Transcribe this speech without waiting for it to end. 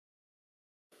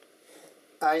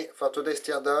Hi, for today's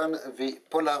teardown, the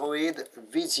Polaroid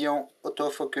Vision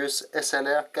Autofocus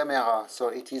SLR camera. So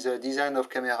it is a design of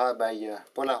camera by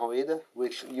Polaroid,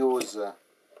 which use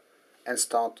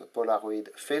instant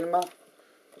Polaroid film,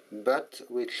 but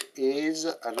which is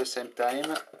at the same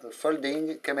time a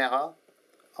folding camera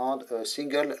and a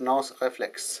single lens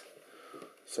reflex.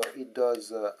 So it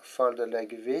does fold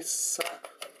like this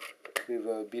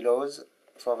with billows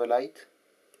for the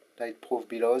light-proof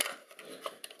billows.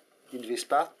 In this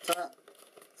part,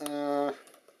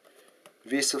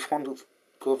 this front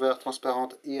cover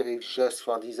transparent here is just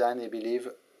for design, I believe,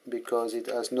 because it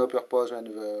has no purpose when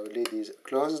the lid is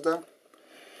closed.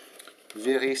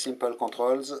 Very simple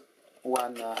controls.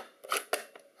 One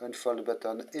unfold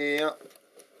button here,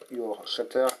 your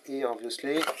shutter here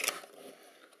obviously.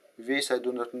 This I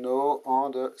do not know,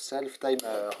 and a self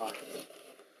timer.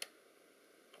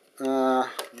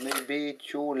 Maybe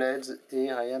two LEDs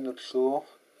here, I am not sure.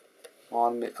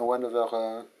 On one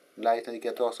other light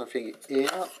indicator or something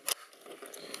here.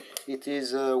 It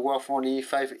is worth only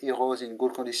 €5 in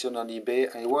good condition on eBay.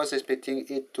 I was expecting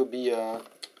it to be a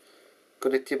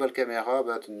collectible camera,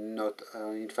 but not.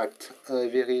 In fact,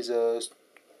 there is a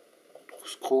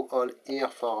screw hole here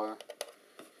for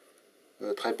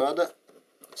a tripod.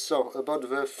 So, about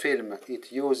the film,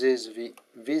 it uses the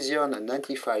Vision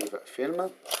 95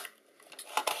 film.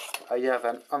 I have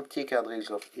an empty cartridge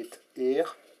of it here.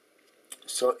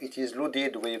 So it is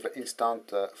loaded with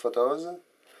instant photos,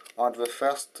 and the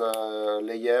first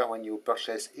layer when you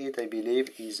purchase it, I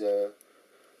believe, is a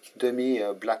dummy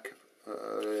black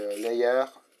layer,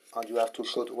 and you have to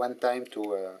shoot one time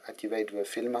to activate the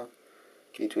film.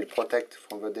 It will protect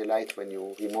from the daylight when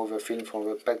you remove the film from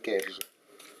the package.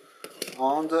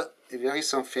 And there is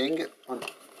something,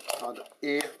 and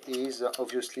here is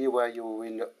obviously where you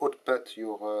will output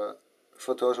your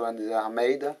photos when they are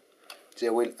made. They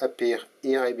will appear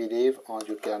here, I believe, and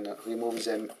you can remove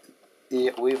them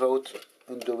here without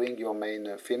undoing your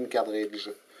main film cartridge.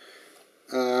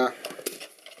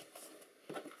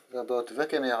 About the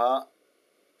camera,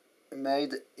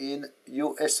 made in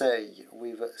USA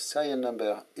with serial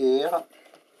number here,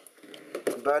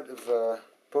 but the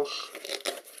push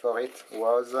for it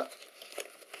was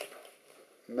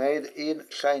made in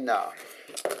China.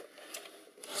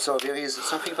 So there is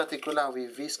something particular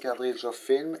with this cartridge of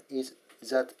film is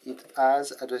that it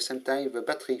has at the same time the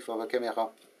battery for the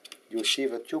camera. You see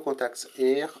the two contacts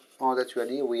here, and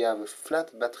actually we have a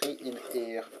flat battery in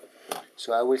here.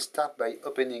 So I will start by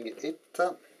opening it.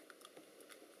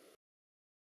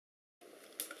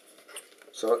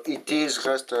 So it is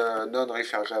just a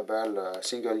non-rechargeable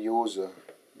single-use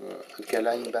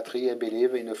alkaline battery, I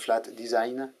believe, in a flat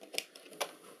design.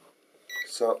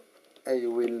 So I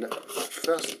will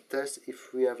first test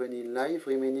if we have any life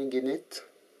remaining in it.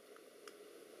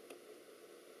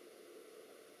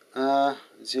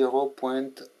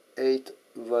 0.8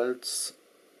 volts,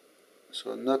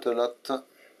 so not a lot,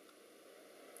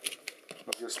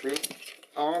 obviously.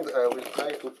 And I will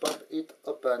try to pop it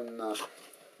open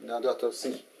in order to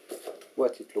see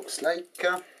what it looks like.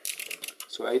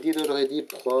 So I did already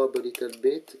probe a little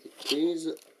bit. It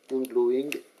is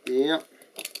ungluing here.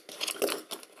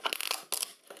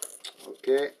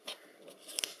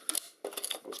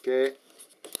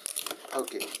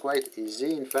 Okay, quite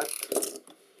easy in fact,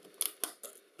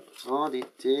 and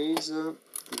it is,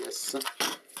 yes,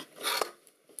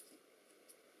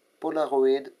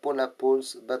 Polaroid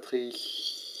Polapulse battery.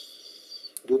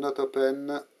 Do not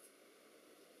open,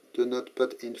 do not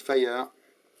put in fire.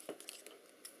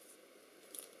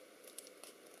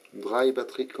 Dry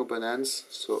battery components,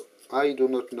 so I do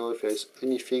not know if there is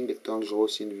anything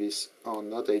dangerous in this or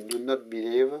not. I do not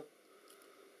believe.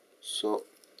 So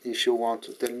if you want,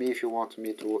 tell me if you want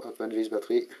me to open this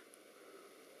battery.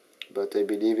 But I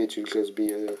believe it will just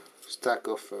be a stack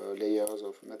of layers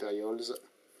of materials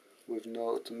with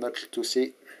not much to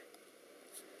see.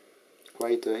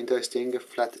 Quite interesting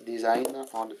flat design,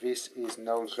 and this is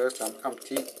now just an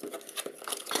empty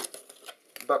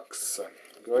box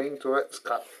going to a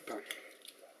scrap.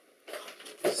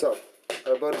 So,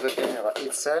 about the camera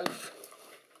itself,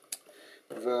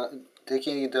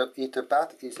 taking it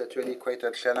apart is actually quite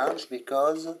a challenge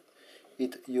because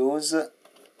it uses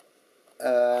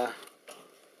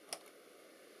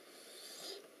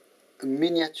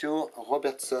miniature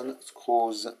Robertson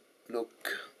screws. Look,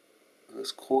 the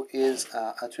screw is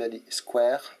actually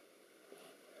square,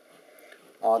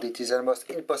 and it is almost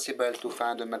impossible to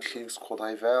find a matching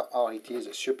screwdriver, or it is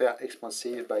super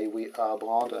expensive by We Are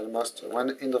brand, almost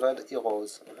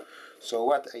 €100. So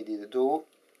what I did do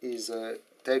is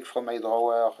take from my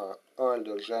drawer all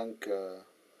the junk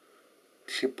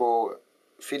cheapo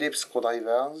Phillips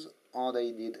screwdrivers, and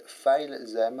I did file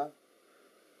them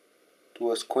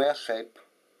to a square shape,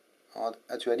 and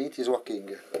actually it is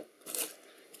working.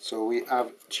 So we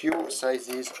have two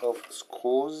sizes of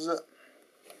screws.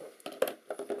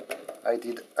 I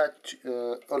did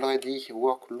already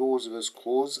work loose the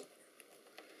screws,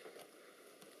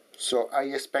 so I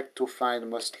expect to find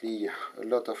mostly a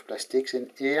lot of plastics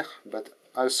in here, but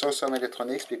also some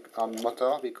electronics and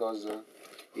motor, because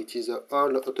it is an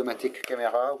all automatic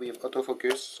camera with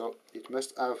autofocus, so it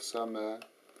must have some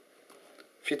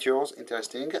features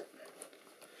interesting.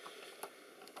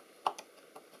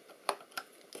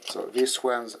 So these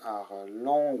ones are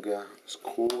long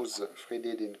screws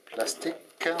threaded in plastic,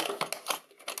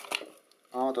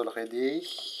 and already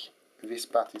this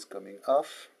part is coming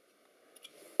off,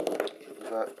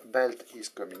 the belt is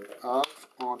coming off,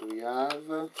 and we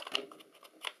have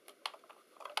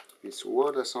this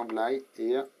wall assembly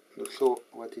here. Not sure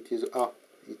what it is. Oh,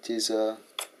 it is a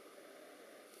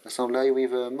assembly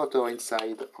with a motor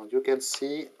inside, and you can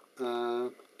see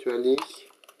actually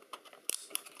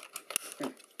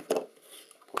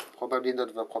probably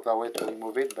not the proper way to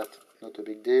remove it, but not a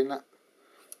big deal.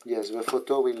 Yes, the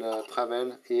photo will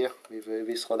travel here with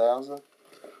these rollers,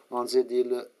 and they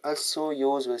will also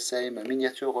use the same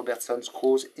miniature Robertson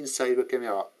screws inside the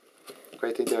camera.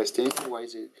 Quite interesting. Why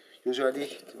they usually,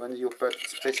 when you put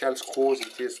special screws,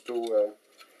 it is to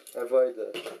avoid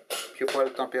pupil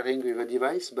tampering with the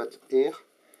device, but here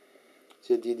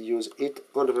they did use it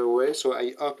all the way, so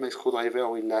I hope my screwdriver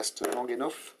will last long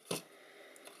enough.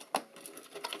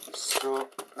 So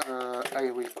I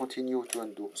will continue to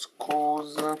undo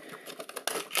screws,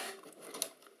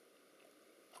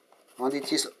 and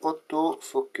it is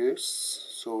autofocus,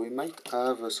 so we might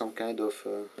have some kind of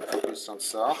focus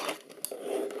sensor.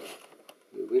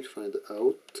 We will find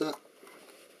out.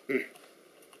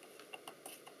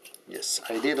 Yes,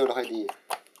 I did already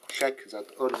check that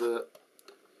all the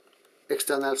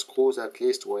external screws at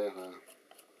least were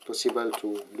possible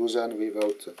to loosen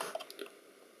without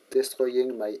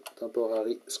destroying my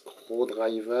temporary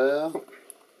screwdriver.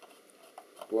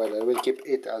 Well, I will keep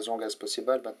it as long as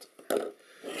possible, but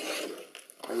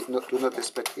I do not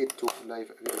expect it to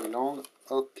live very long.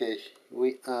 Okay,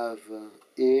 we have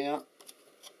here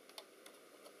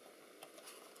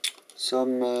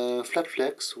some flat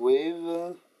flex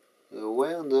with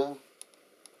weird.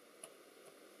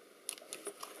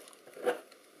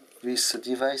 This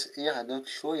device here, I'm not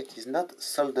sure, it is not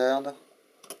soldered.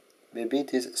 Maybe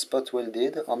it is spot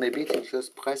welded, or maybe it is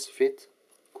just press fit.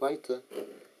 Quite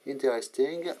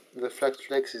interesting. The flat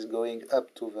flex is going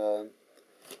up to the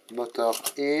motor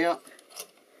here,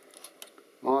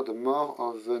 and more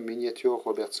of the miniature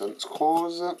Robertson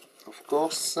screws. Of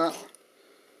course,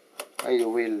 I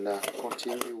will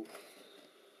continue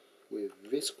with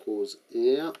these screws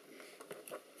here.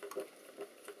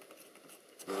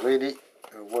 Really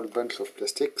a whole bunch of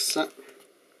plastics,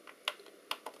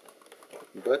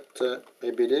 but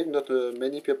I believe not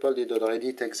many people did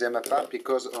already take them apart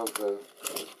because of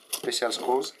special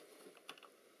screws.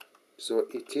 So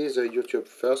it is a YouTube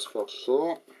first for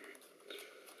sure.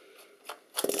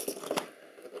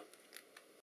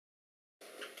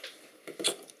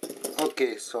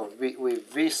 Okay, so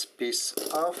with this piece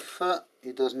off,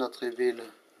 it does not reveal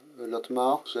a lot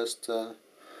more, just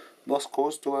more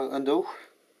screws to undo,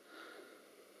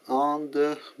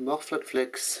 and more flat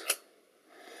flex.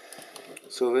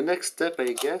 So the next step,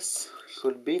 I guess,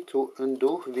 should be to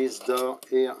undo this door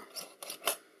here.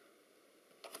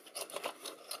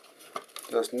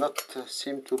 Does not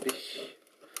seem to be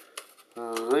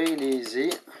really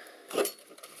easy.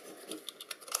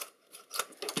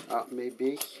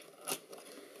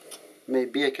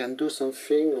 Maybe I can do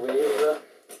something with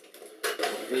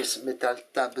these metal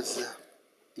tabs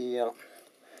here.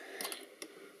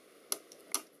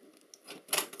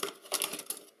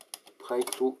 Try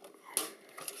to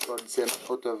put them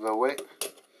out of the way.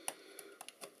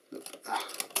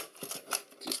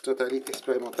 It is totally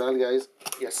experimental, guys.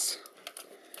 Yes.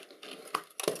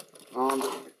 And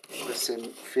the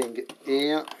same thing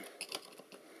here.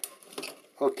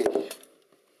 Okay.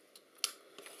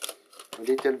 A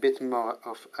little bit more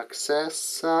of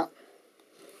access.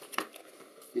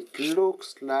 It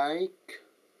looks like,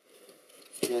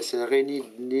 yes, I really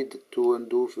need to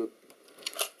undo the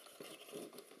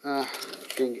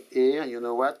thing here. You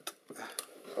know what?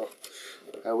 So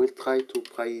I will try to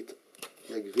pry it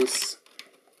like this.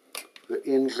 The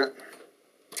hinge.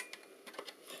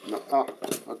 No, oh,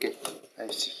 okay, I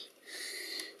see.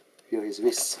 Here is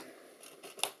this.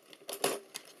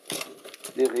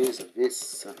 There is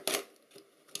this.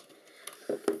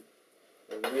 We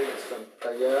need some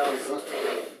pliers.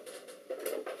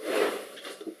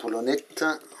 pull on it.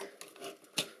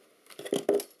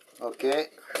 Okay.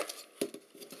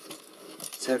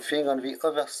 Same thing on the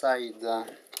other side.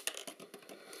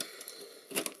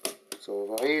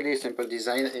 So really simple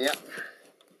design here.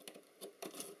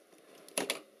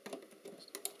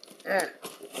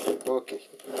 Okay.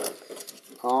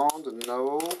 And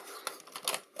now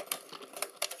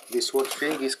this whole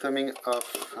thing is coming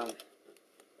off.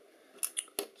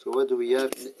 So what do we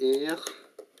have in here?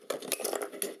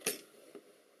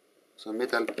 Some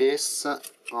metal piece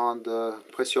and the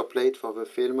pressure plate for the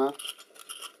film.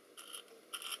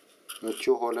 The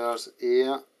two rollers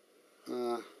here.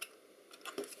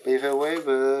 By the way,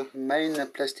 the main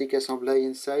plastic assembly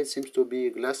inside seems to be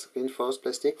glass reinforced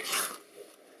plastic.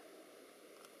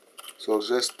 So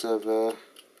just the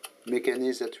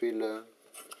mechanism that will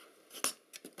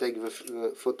take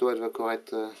the photo at the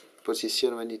correct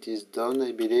position when it is done,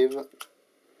 I believe.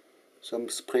 Some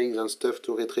springs and stuff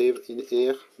to retrieve in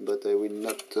here, but I will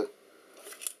not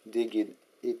dig in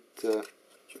it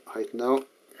right now.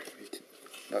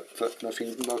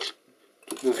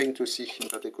 Nothing to see in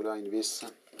particular in this.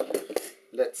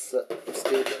 Let's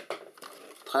instead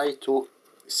try to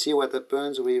see what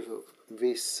happens with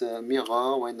this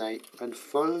mirror when I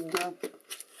unfold.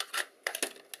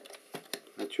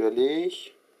 Actually,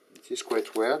 it is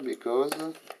quite weird because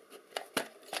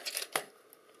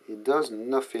it does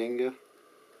nothing.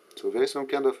 So there is some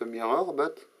kind of a mirror,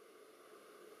 but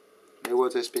I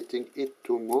was expecting it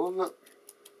to move.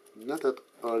 Not at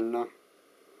all.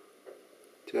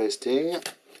 Interesting.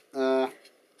 I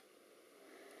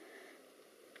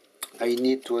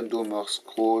need to undo more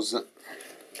screws. A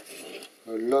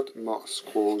lot more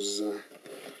screws.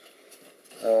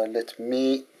 Let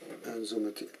me zoom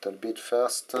it a little bit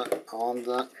first and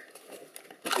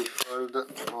refold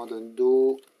and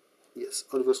undo. Yes,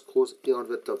 all the screws here on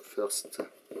the top first.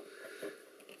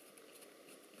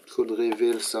 Should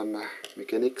reveal some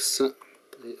mechanics.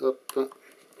 I hope. So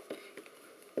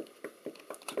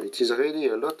it is really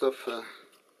a lot of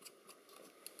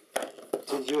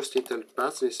tedious little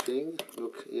parts, this thing.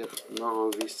 Look here, more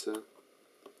of this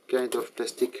kind of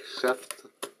plastic shaft.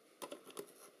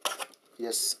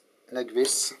 Yes, like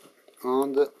this.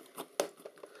 And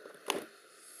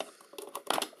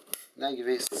like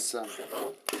this.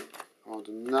 And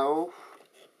now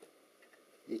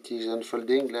it is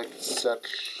unfolding like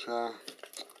such.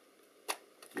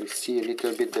 We see a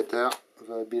little bit better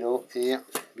the below here,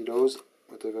 belows,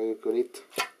 whatever you call it.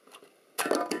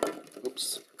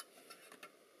 Oops.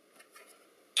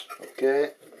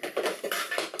 Okay.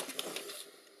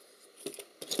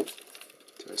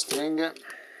 Interesting.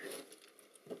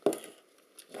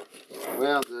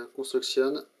 Where the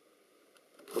construction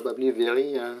probably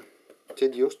very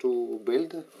tedious to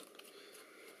build.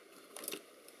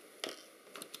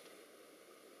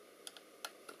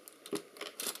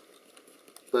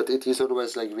 But it is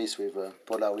always like this with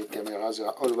Polaroid cameras. They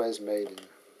are always made in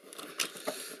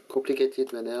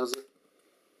complicated manners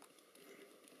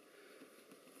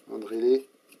and really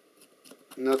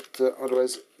not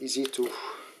always easy to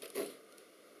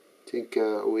think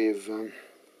with.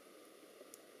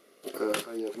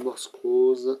 I have more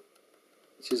screws.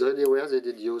 It is really where they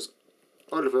did use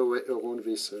all the way around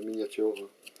this miniature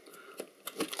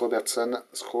Robertson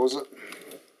screws.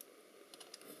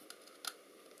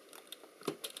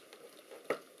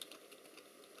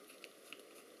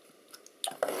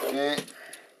 Okay.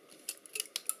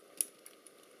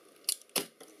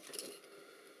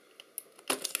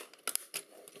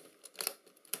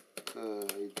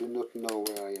 I do not know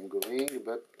where I am going,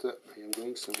 but I am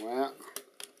going somewhere.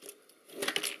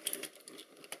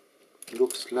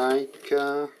 Looks like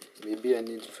maybe I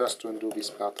need first to undo this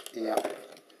part here.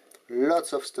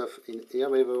 Lots of stuff in here,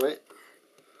 by the way.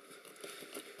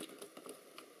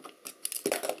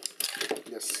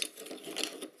 Yes.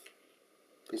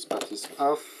 This part is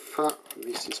off.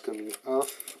 This is coming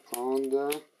off, and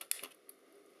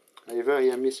either I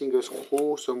am missing a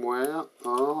screw somewhere,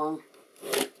 or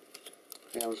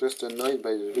I am just annoyed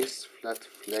by this flat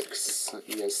flex.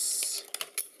 Yes.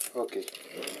 Okay.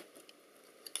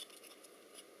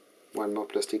 One more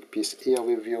plastic piece here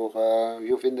with your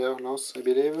viewfinder lens, I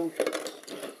believe. And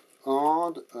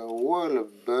a whole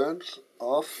bunch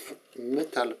of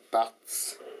metal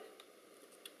parts.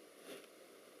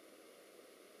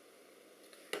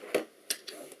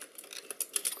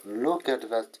 Look at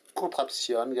that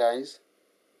contraption, guys.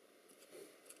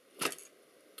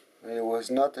 I was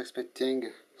not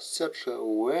expecting such a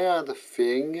weird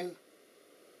thing.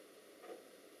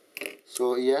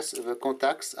 So yes, the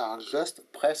contacts are just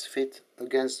press fit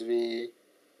against the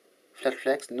flat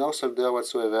flex, no solder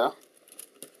whatsoever.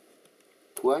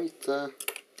 Quite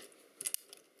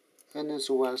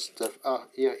unusual stuff. Ah,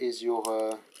 here is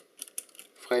your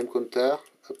frame counter,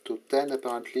 up to 10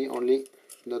 apparently, only,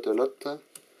 not a lot.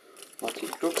 What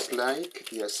it looks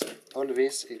like, yes, all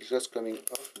this is just coming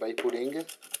off by pulling.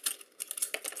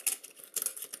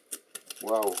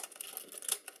 Wow,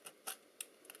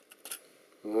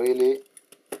 really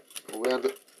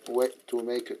weird way to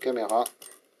make a camera.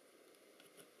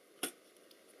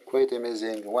 Quite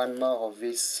amazing. One more of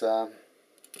these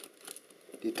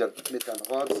little metal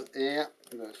rods here.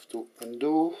 You have to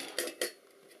undo.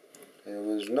 I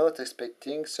was not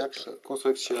expecting such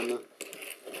construction.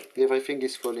 Everything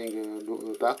is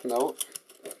falling apart now.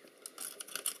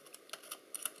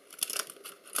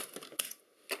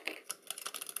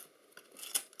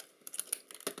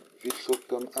 This should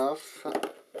come off.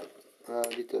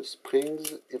 Little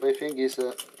springs. Everything is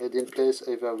held in place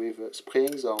either with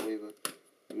springs or with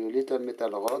little metal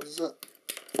rods,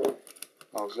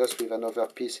 or just with another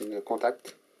piece in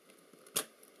contact.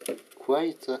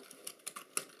 Quite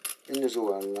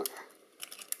unusual.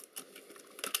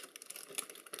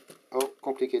 How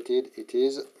complicated it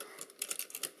is.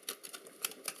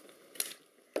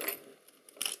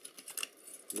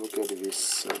 Look at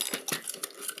this.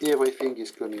 Everything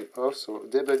is coming off, so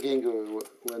debugging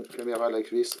one camera like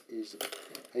this is,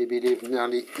 I believe,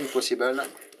 nearly impossible,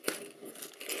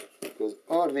 because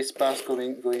all these parts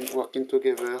working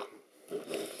together.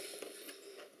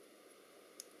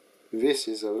 This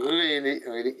is really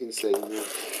insane. I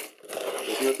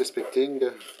was not expecting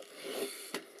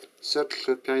such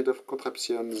kind of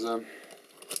contraptions.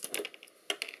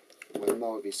 One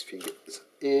more of these things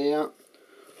here.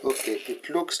 Okay, it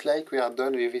looks like we are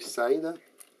done with this side.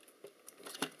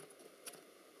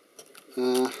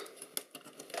 The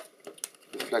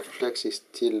flex is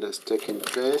still stuck in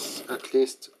place. At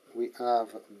least we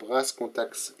have brass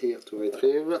contacts here to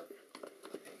retrieve.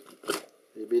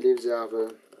 I believe they are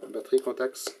the battery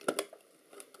contacts.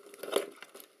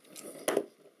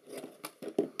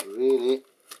 Really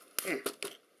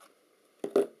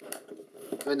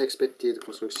unexpected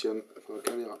construction for a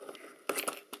camera.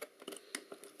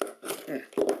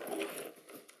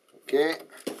 Okay.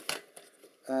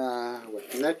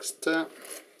 What next?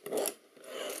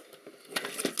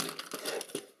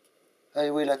 I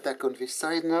will attack on this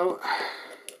side now.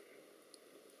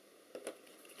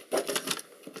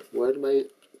 Well, my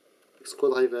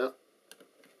screwdriver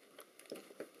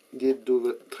did do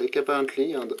the trick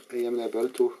apparently, and I am able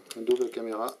to undo the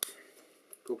camera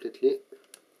completely.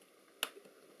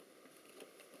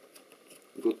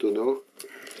 Good to know.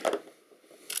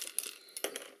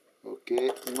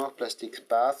 Okay, more plastic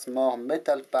parts, more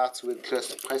metal parts. We'll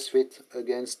just press fit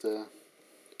against the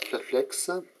flat flex.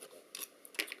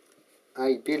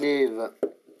 I believe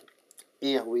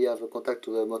here we have a contact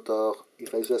to the motor.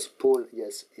 If I just pull,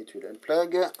 yes, it will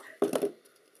unplug.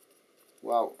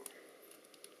 Wow,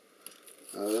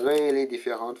 really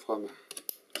different from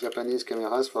Japanese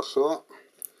cameras for sure.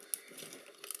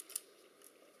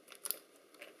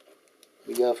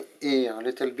 We have here a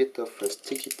little bit of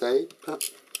sticky tape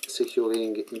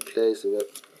securing in place the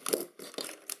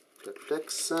flat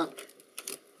flex. And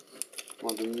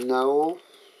now,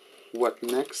 what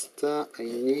next? I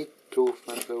need to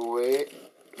find a way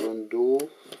to undo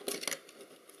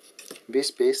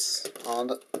this piece,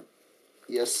 and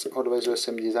yes, always the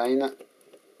same design.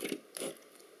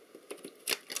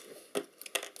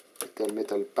 Little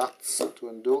metal parts to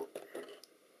undo.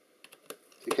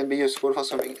 They can be useful for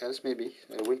something else, maybe.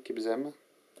 I will keep them.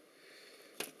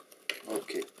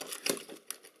 Okay.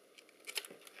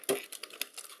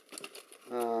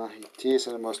 It is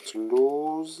almost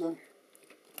loose.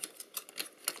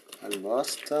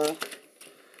 Almost.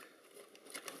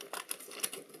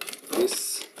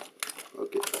 This.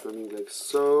 Okay, coming like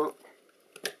so.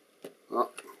 Oh.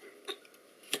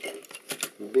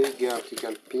 Big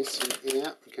vertical piece in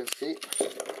here, you can see.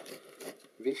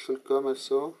 This should come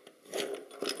also.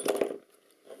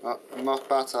 Oh, more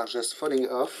parts are just falling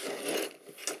off.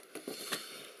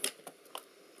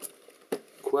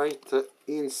 Quite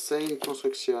insane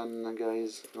construction,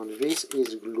 guys. And this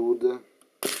is glued.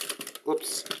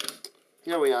 Oops.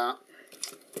 Here we are.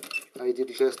 I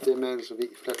did just damage the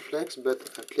flat flex, but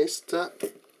at least.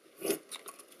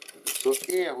 So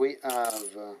here we have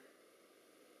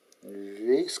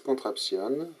this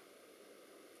contraption.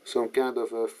 Some kind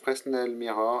of a Fresnel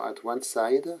mirror at one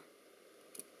side.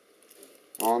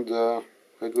 And a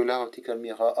regular optical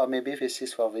mirror. Or maybe this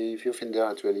is for the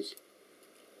viewfinder actually.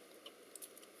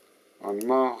 And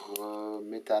more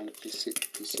metal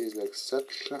pieces like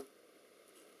such.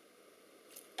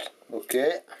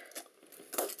 Okay.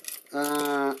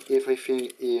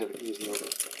 Everything here is not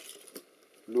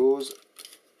loose.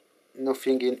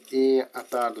 nothing in here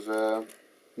apart the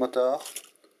motor.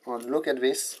 And look at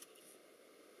this.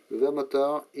 The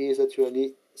motor is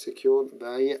actually secured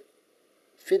by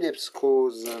Phillips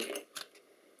screws.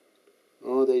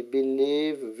 And I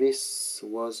believe this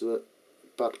was the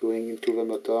part going into the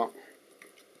motor.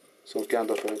 Some kind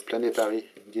of a planetary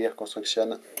gear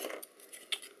construction.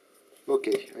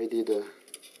 Okay, I did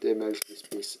damage this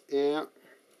piece here.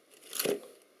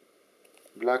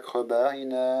 Black rubber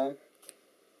in a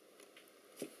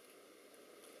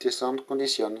decent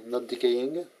condition, not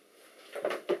decaying.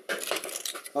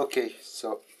 Okay,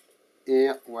 so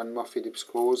here one more Phillips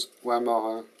screws, one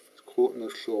more screw,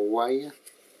 not sure why,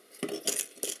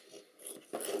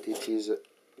 but it is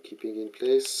keeping in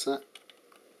place.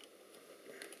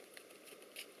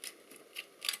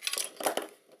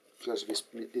 Just this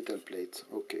little plate.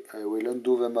 Okay, I will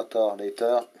undo the motor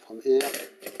later from here.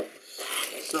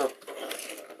 So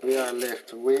we are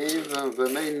left with the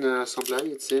main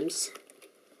assembly, it seems.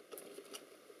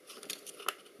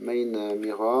 Main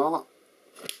mirror,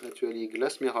 actually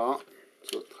glass mirror,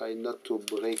 so try not to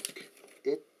break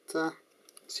it.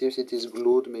 Seems it is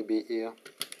glued, maybe here.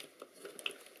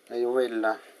 I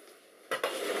will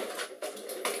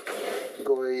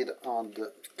go ahead and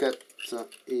cut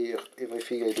here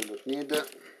everything I do not need.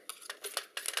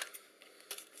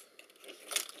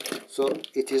 So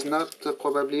it is not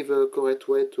probably the correct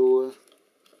way to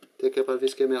take apart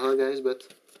this camera, guys,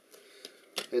 but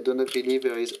I do not believe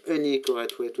there is any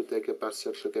correct way to take apart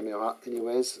such a camera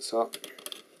anyways, so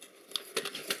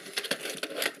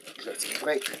let's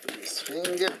break this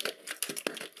thing.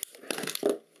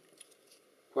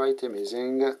 Quite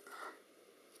amazing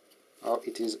how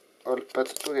it is all put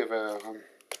together.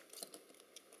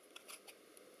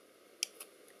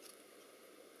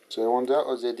 So I wonder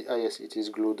how they did. Ah yes, it is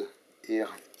glued here.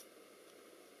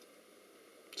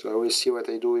 So I will see what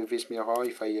I do with this mirror,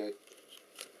 if I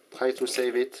try to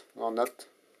save it or not.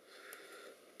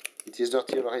 It is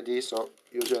dirty already, so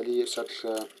usually such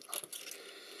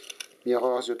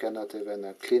mirrors you cannot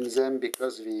even clean them,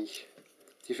 because the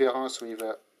difference with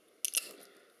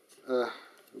a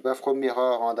bathroom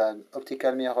mirror and an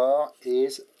optical mirror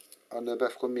is on a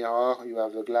bathroom mirror you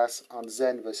have the glass and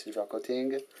then the silver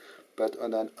coating, but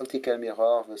on an optical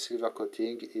mirror the silver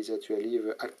coating is actually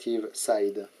the active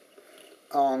side.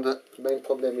 And the main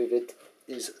problem with it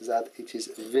is that it is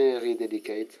very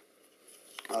delicate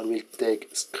and will take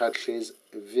scratches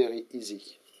very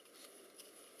easy.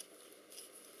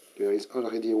 There is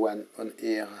already one on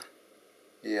here.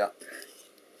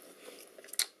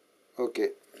 Okay.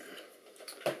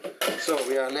 So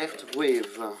we are left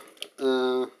with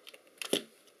the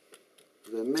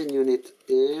main unit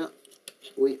here.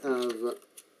 We have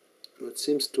what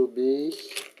seems to be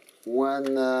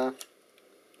one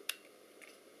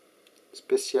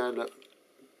special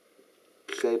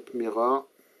shape mirror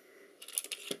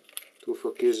to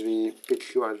focus the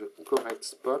picture at the correct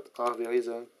spot, or there is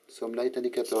some light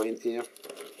indicator in here.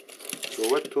 So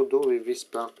what to do with this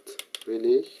part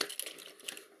really?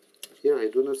 Here I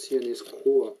do not see any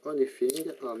screw or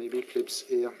anything, or maybe clips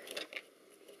here.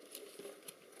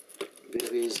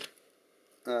 There is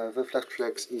the flat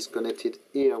flex is connected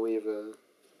here with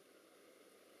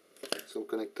some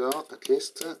connector at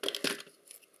least.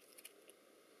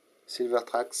 Silver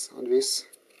tracks on this.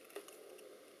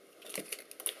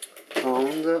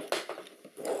 And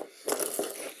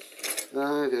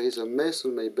there is a mess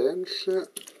on my bench.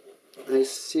 I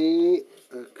see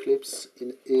clips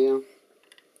in here.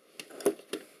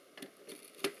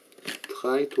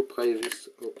 Try to pry this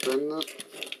open.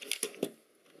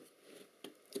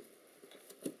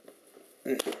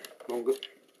 Wrong.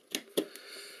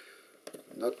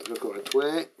 Not the correct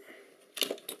way.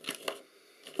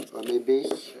 Or maybe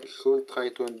I should try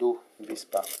to undo this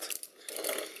part.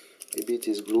 Maybe it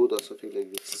is glued or something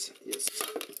like this. Yes.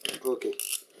 Okay.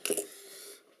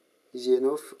 Easy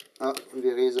enough. Ah,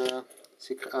 there is a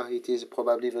secret. Ah, it is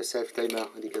probably the self-timer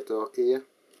indicator here.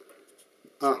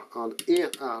 Ah, and here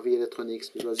are the electronics,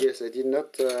 because yes, I did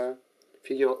not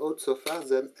figure out so far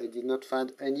that I did not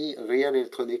find any real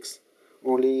electronics,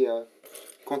 only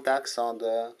contacts and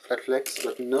flat flex,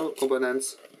 but no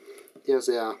components. Here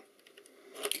they are.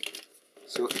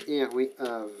 So here we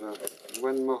have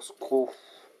one more screw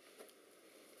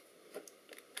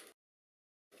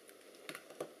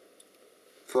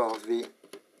for the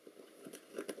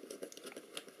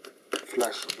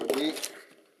flash body.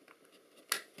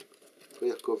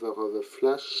 Rear cover of the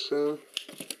flash,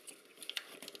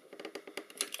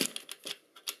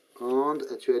 and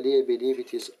actually I believe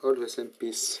it is all the same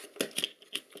piece,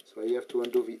 so I have to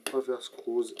undo the other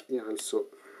screws here also.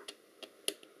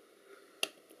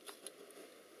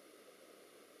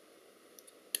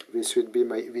 This would be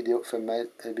my video thumbnail,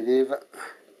 I believe.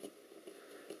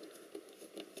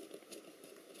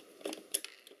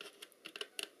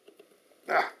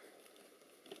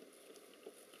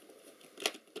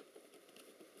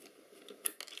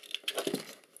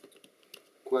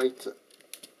 Quite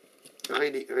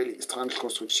really strange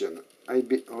construction. I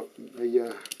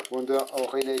wonder how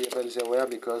reliable they were,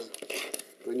 because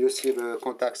when you see the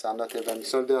contacts are not even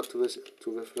soldered to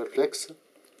the reflex,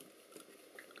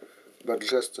 but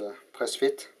just press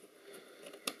fit.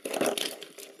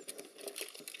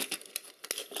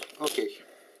 Okay,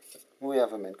 we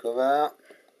have a main cover.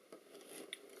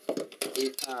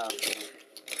 We have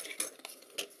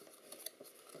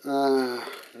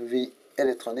the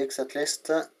electronics at least.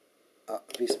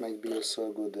 This might be also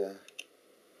a good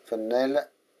thumbnail.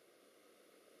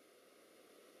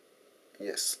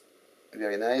 Yes,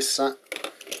 very nice.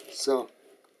 So,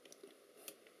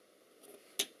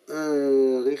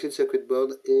 rigid circuit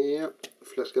board here,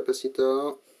 flash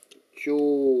capacitor,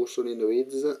 2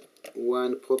 solenoids,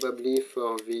 one probably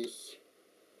for the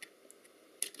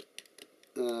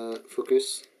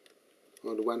focus,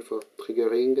 and one for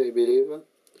triggering, I believe.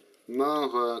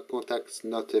 More contacts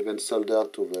not even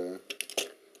soldered to the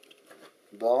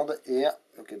board here.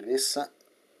 Look at this.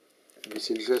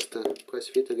 This is just press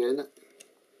fit again.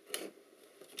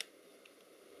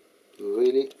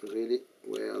 Really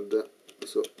weird.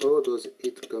 So how does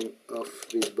it come off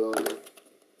this board?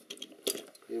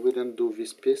 I wouldn't do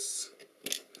this piece.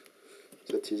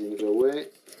 That is in the way.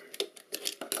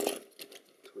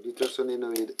 So little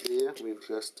solenoid here with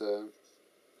just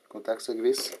contacts like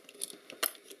this.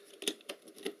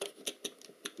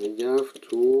 We have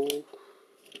to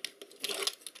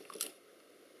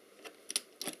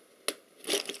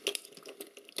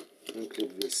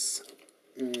unclip this.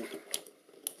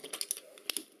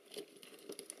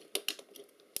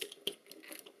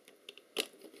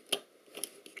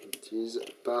 It is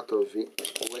part of the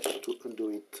way to undo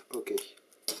it. Okay,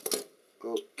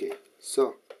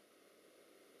 so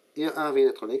here are the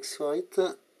electronics for it.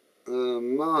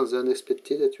 More than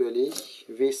expected actually.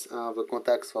 These are the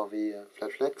contacts for the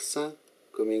flash flex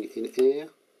coming in here.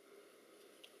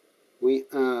 We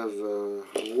have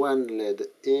one LED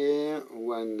here,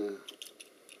 one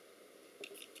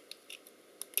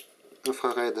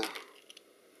infrared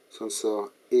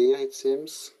sensor here, it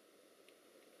seems.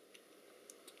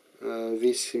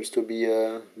 This seems to be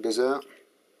a buzzer.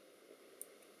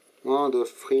 And the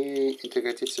 3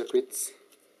 integrated circuits.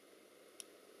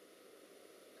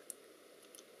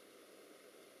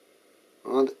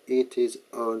 And it is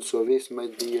on, so this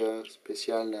might be a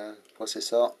special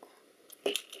processor,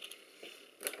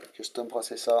 custom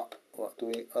processor for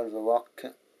doing all the work.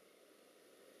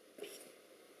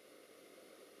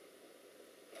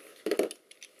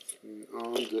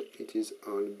 And it is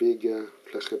all big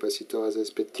flash capacitor as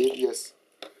expected. Yes,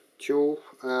 2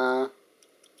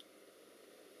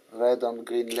 red and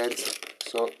green LEDs,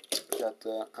 so that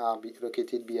are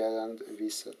located behind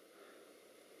this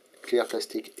clear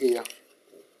plastic here.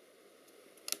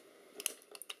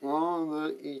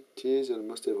 And it is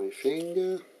almost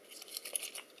everything.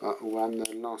 One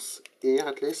lens here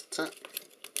at least.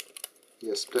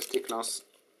 Yes, plastic lens.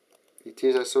 It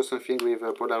is also something with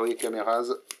Polaroid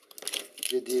cameras.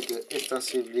 They did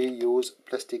extensively use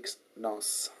plastic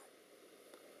lens.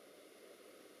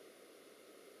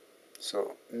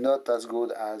 So not as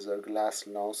good as a glass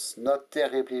lens. Not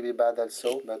terribly bad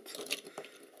also, but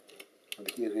and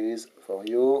here is for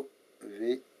you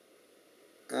the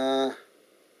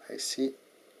I see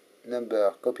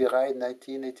number, copyright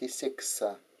 1986.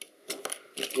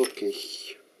 Okay.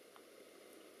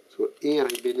 So here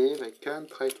I believe I can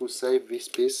try to save this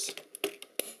piece.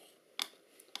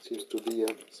 Seems to be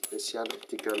a special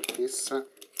optical piece.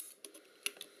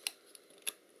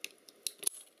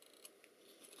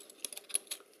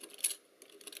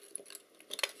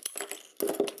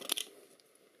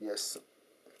 Yes,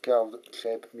 curved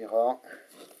shape mirror.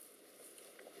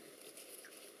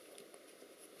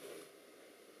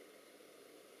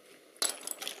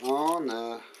 And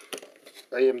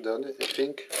I am done, I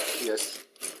think. Yes.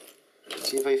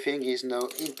 Everything is now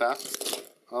in part.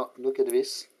 Oh, look at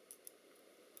this.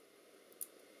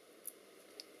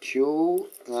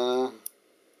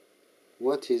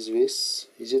 What is this?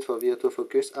 Is it for the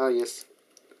autofocus? Ah, yes.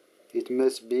 It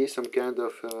must be some kind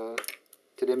of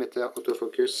telemeter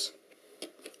autofocus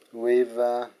with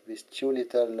these 2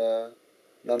 little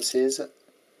lenses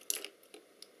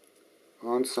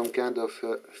and some kind of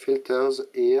filters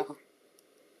here.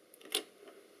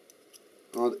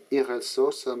 And here also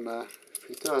some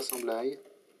filter assembly.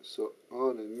 So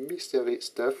all the mystery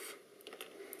stuff.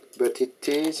 But it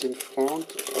is in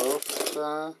front of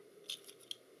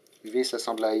this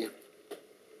assembly.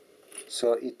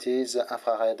 So it is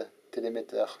infrared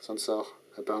telemeter sensor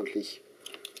apparently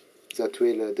that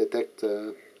will detect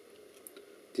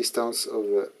distance of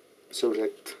the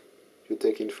subject you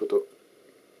take in photo.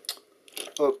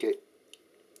 Okay,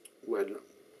 well,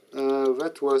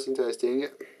 that was interesting.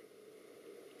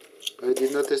 I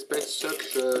did not expect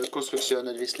such construction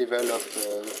at this level of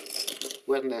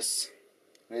weirdness.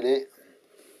 Really,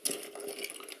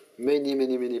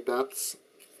 many parts,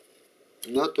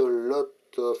 not a lot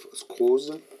of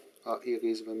screws. Here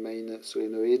is the main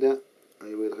solenoid.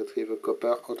 I will retrieve the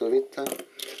copper out of it.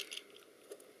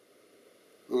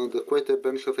 And quite a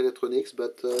bunch of electronics,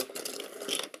 but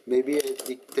maybe I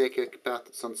did take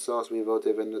apart sensors without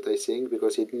even noticing,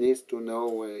 because it needs to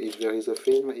know if there is a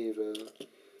film, if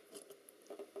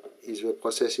the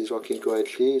process is working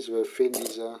correctly, if the film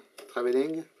is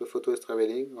traveling, the photo is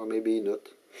traveling, or maybe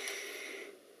not.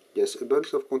 Yes, a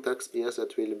bunch of contacts here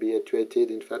that will be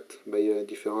actuated in fact by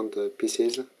different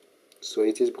pieces. So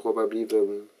it is probably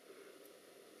the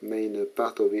main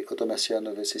part of the automation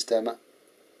of the system,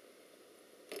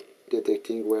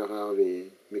 detecting where are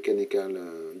the mechanical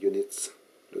units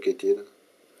located.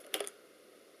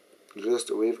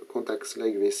 Just with contacts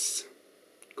like this.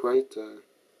 Quite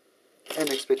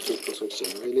unexpected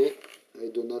construction, really. I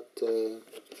do not...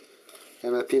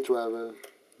 I'm happy to have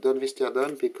done this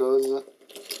teardown because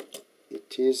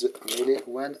it is really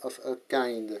one of a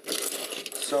kind.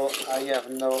 So I have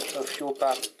now a few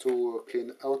parts to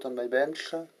clean out on my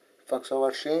bench. Thanks for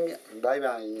watching. Bye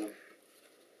bye.